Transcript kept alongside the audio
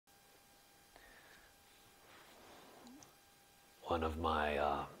One of my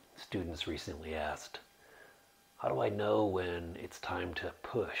students recently asked, how do I know when it's time to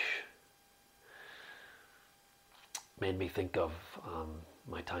push? Made me think of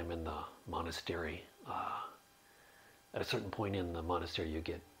my time in the monastery. At a certain point in the monastery, you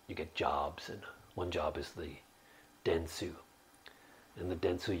get jobs, and one job is the densu. And the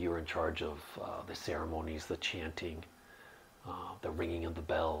densu, you're in charge of the ceremonies, the chanting, the ringing of the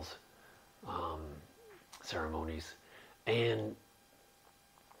bells, ceremonies. And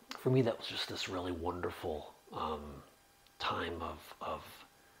for me, that was just this really wonderful time of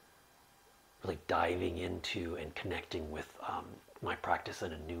really diving into and connecting with my practice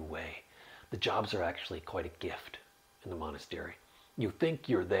in a new way. The jobs are actually quite a gift in the monastery. You think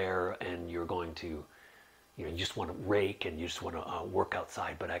you're there and you're going to, you just want to rake and you just want to work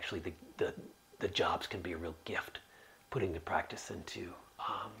outside, but actually the jobs can be a real gift, putting the practice into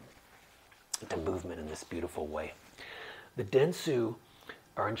the movement in this beautiful way. The densu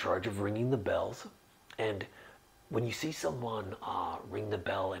are in charge of ringing the bells, and when you see someone ring the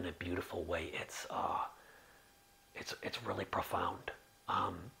bell in a beautiful way, it's really profound.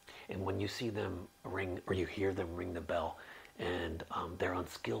 And when you see them ring, or you hear them ring the bell, and they're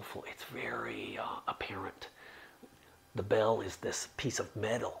unskillful, it's very apparent. The bell is this piece of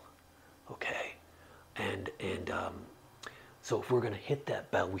metal, okay, and so if we're going to hit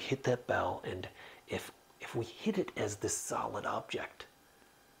that bell, we hit that bell, and if we hit it as this solid object,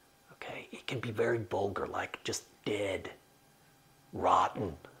 okay, it can be very vulgar, like just dead,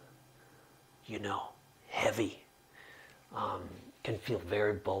 rotten, heavy, can feel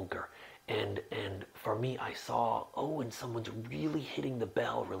very vulgar. And for me, I saw, when someone's really hitting the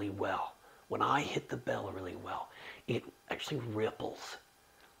bell really well, when I hit the bell really well, it actually ripples.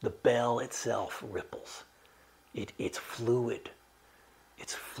 The bell itself ripples. It's fluid.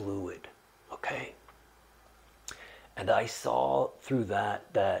 It's fluid, okay? And I saw through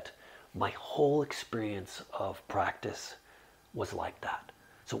that my whole experience of practice was like that.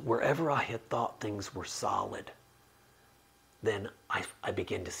 So wherever I had thought things were solid, then I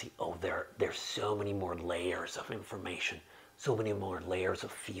began to see, there's so many more layers of information, so many more layers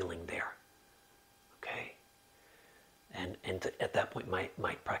of feeling there, okay? And at that point,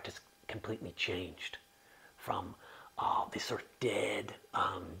 my practice completely changed from this sort of dead,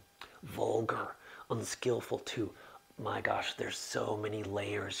 vulgar, unskillful to, my gosh, there's so many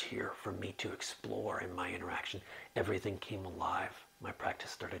layers here for me to explore in my interaction. Everything came alive. My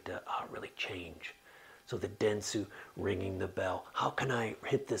practice started to really change. So the densu, ringing the bell. How can I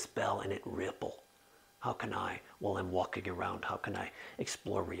hit this bell and it ripple? How can I, while I'm walking around, how can I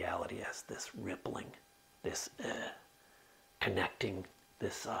explore reality as this rippling, this connecting,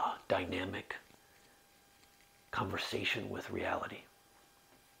 this dynamic conversation with reality?